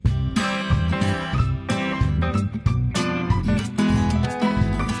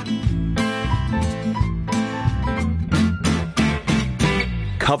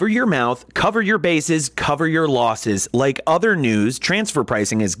Cover your mouth, cover your bases, cover your losses. Like other news, transfer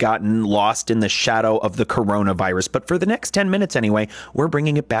pricing has gotten lost in the shadow of the coronavirus. But for the next 10 minutes anyway, we're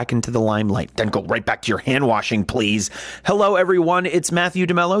bringing it back into the limelight. Then go right back to your hand washing, please. Hello, everyone. It's Matthew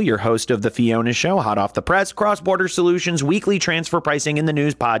DeMello, your host of The Fiona Show, hot off the press, Cross-Border Solutions, weekly transfer pricing in the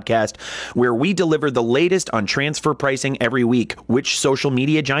news podcast, where we deliver the latest on transfer pricing every week. Which social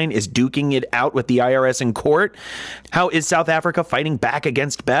media giant is duking it out with the IRS in court? How is South Africa fighting back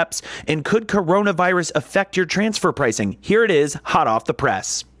against BEPS? And could coronavirus affect your transfer pricing? Here it is, hot off the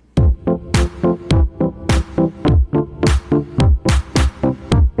press.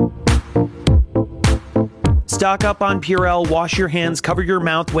 Stock up on Purell, wash your hands, cover your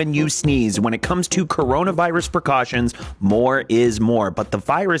mouth when you sneeze. When it comes to coronavirus precautions, more is more. But the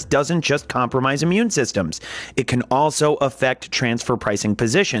virus doesn't just compromise immune systems. It can also affect transfer pricing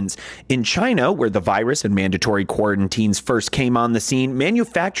positions. In China, where the virus and mandatory quarantines first came on the scene,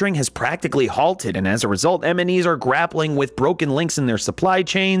 manufacturing has practically halted. And as a result, MNEs are grappling with broken links in their supply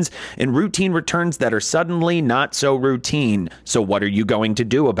chains and routine returns that are suddenly not so routine. So what are you going to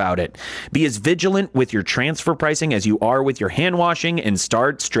do about it? Be as vigilant with your transfer pricing as you are with your hand washing and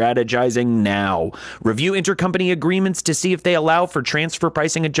start strategizing now. Review intercompany agreements to see if they allow for transfer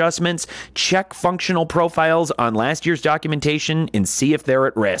pricing adjustments. Check functional profiles on last year's documentation and see if they're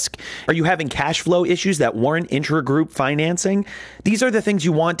at risk. Are you having cash flow issues that warrant intra-group financing? These are the things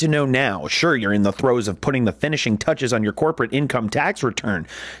you want to know now. Sure, you're in the throes of putting the finishing touches on your corporate income tax return.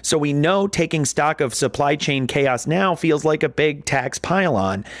 So we know taking stock of supply chain chaos now feels like a big tax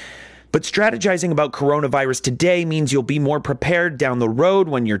pile-on. But strategizing about coronavirus today means you'll be more prepared down the road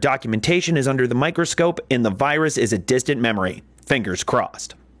when your documentation is under the microscope and the virus is a distant memory. Fingers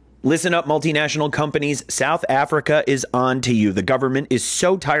crossed. Listen up, multinational companies. South Africa is on to you. The government is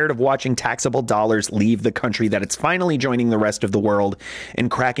so tired of watching taxable dollars leave the country that it's finally joining the rest of the world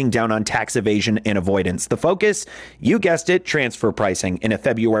and cracking down on tax evasion and avoidance. The focus, you guessed it, transfer pricing. In a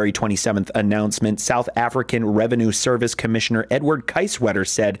February 27th announcement, South African Revenue Service Commissioner Edward Kieswetter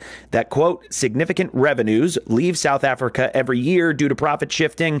said that, quote, significant revenues leave South Africa every year due to profit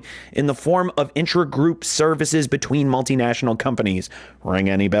shifting in the form of intra-group services between multinational companies. Ring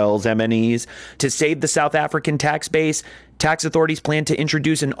any bells? MNEs. To save the South African tax base, tax authorities plan to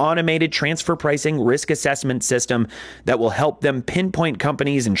introduce an automated transfer pricing risk assessment system that will help them pinpoint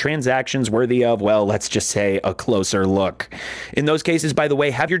companies and transactions worthy of, well, let's just say a closer look. In those cases, by the way,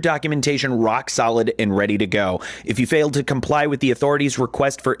 have your documentation rock solid and ready to go. If you fail to comply with the authorities'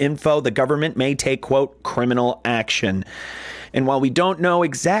 request for info, the government may take, quote, criminal action. And while we don't know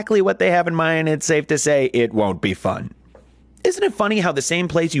exactly what they have in mind, it's safe to say it won't be fun. Isn't it funny how the same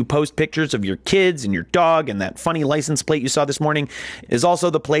place you post pictures of your kids and your dog and that funny license plate you saw this morning is also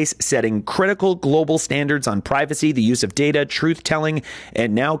the place setting critical global standards on privacy, the use of data, truth-telling,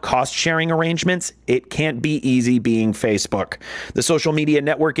 and now cost-sharing arrangements? It can't be easy being Facebook. The social media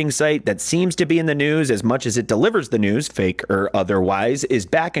networking site that seems to be in the news as much as it delivers the news, fake or otherwise, is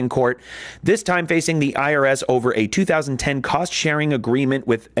back in court, this time facing the IRS over a 2010 cost-sharing agreement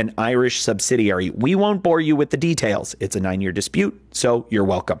with an Irish subsidiary. We won't bore you with the details. It's a 9-year dispute, so you're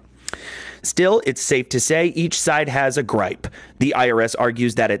welcome. Still, it's safe to say each side has a gripe. The IRS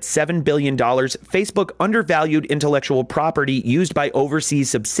argues that at $7 billion, Facebook undervalued intellectual property used by overseas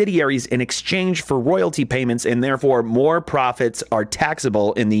subsidiaries in exchange for royalty payments, and therefore more profits are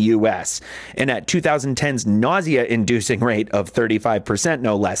taxable in the U.S. And at 2010's nausea-inducing rate of 35%,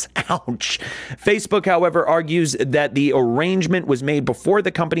 no less. Ouch. Facebook, however, argues that the arrangement was made before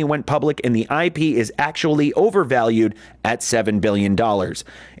the company went public and the IP is actually overvalued at $7 billion.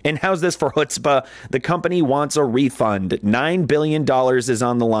 And how's this for chutzpah? The company wants a refund. $9 billion is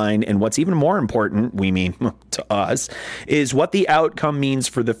on the line. And what's even more important, we mean to us, is what the outcome means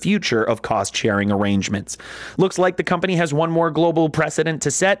for the future of cost-sharing arrangements. Looks like the company has one more global precedent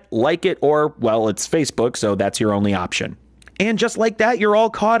to set. Like it or, well, it's Facebook, so that's your only option. And just like that, you're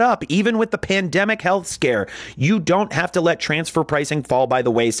all caught up. Even with the pandemic health scare, you don't have to let transfer pricing fall by the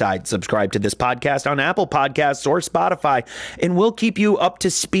wayside. Subscribe to this podcast on Apple Podcasts or Spotify, and we'll keep you up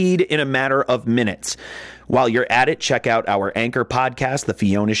to speed in a matter of minutes. While you're at it, check out our anchor podcast, The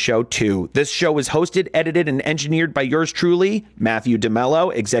Fiona Show 2. This show is hosted, edited, and engineered by yours truly, Matthew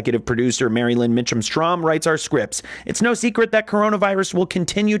DeMello. Executive producer Marilyn Mitchum-Strom writes our scripts. It's no secret that coronavirus will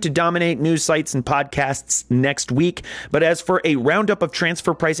continue to dominate news sites and podcasts next week. But as for a roundup of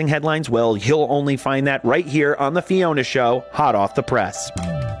transfer pricing headlines, well, you'll only find that right here on The Fiona Show, hot off the press.